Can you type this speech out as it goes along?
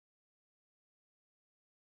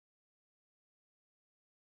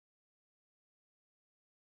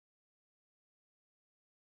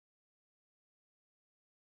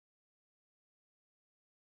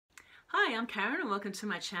Hi, I'm Karen and welcome to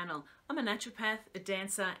my channel. I'm a naturopath, a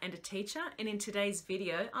dancer and a teacher, and in today's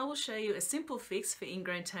video I will show you a simple fix for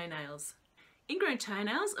ingrown toenails. Ingrown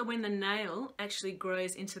toenails are when the nail actually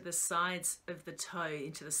grows into the sides of the toe,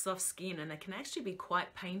 into the soft skin, and they can actually be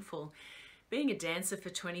quite painful. Being a dancer for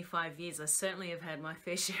 25 years, I certainly have had my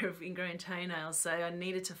fair share of ingrown toenails, so I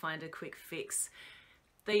needed to find a quick fix.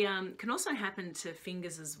 They can also happen to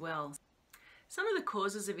fingers as well. Some of the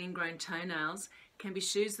causes of ingrown toenails can be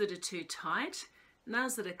shoes that are too tight,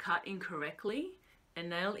 nails that are cut incorrectly, a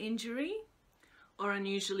nail injury, or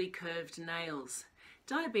unusually curved nails.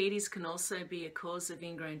 Diabetes can also be a cause of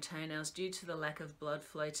ingrown toenails due to the lack of blood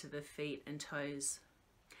flow to the feet and toes.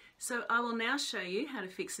 So I will now show you how to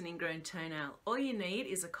fix an ingrown toenail. All you need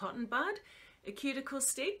is a cotton bud, a cuticle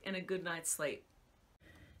stick, and a good night's sleep.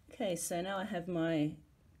 Okay, so now I have my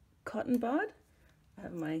cotton bud, I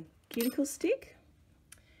have my cuticle stick,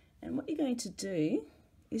 and what you're going to do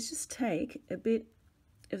is just take a bit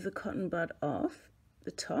of the cotton bud off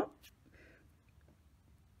the top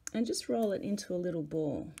and just roll it into a little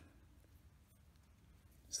ball,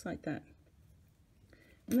 just like that.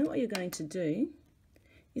 And then what you're going to do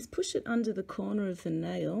is push it under the corner of the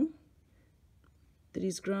nail that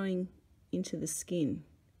is growing into the skin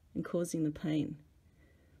and causing the pain.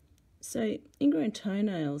 So ingrown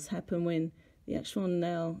toenails happen when the actual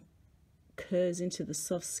nail curves into the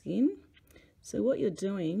soft skin. So what you're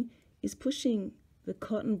doing is pushing the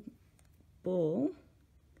cotton ball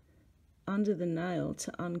under the nail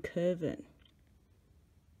to uncurve it.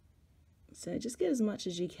 So just get as much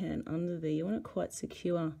as you can under there. You want it quite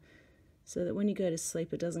secure so that when you go to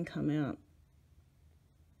sleep it doesn't come out.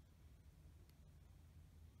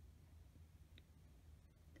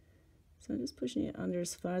 So I'm just pushing it under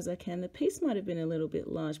as far as I can. The piece might have been a little bit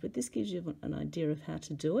large, but this gives you an idea of how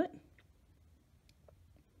to do it.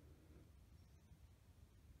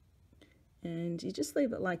 And you just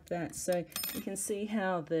leave it like that, so you can see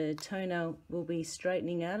how the toenail will be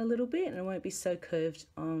straightening out a little bit and it won't be so curved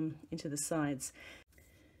into the sides.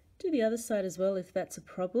 Do the other side as well if that's a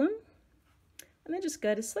problem, and then just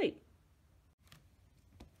go to sleep.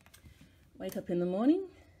 Wake up in the morning,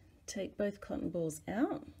 take both cotton balls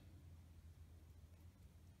out.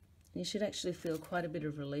 You should actually feel quite a bit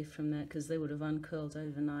of relief from that because they would have uncurled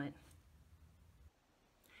overnight.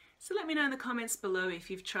 So let me know in the comments below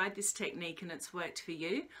if you've tried this technique and it's worked for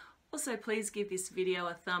you. Also, please give this video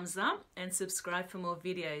a thumbs up and subscribe for more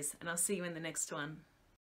videos, and I'll see you in the next one.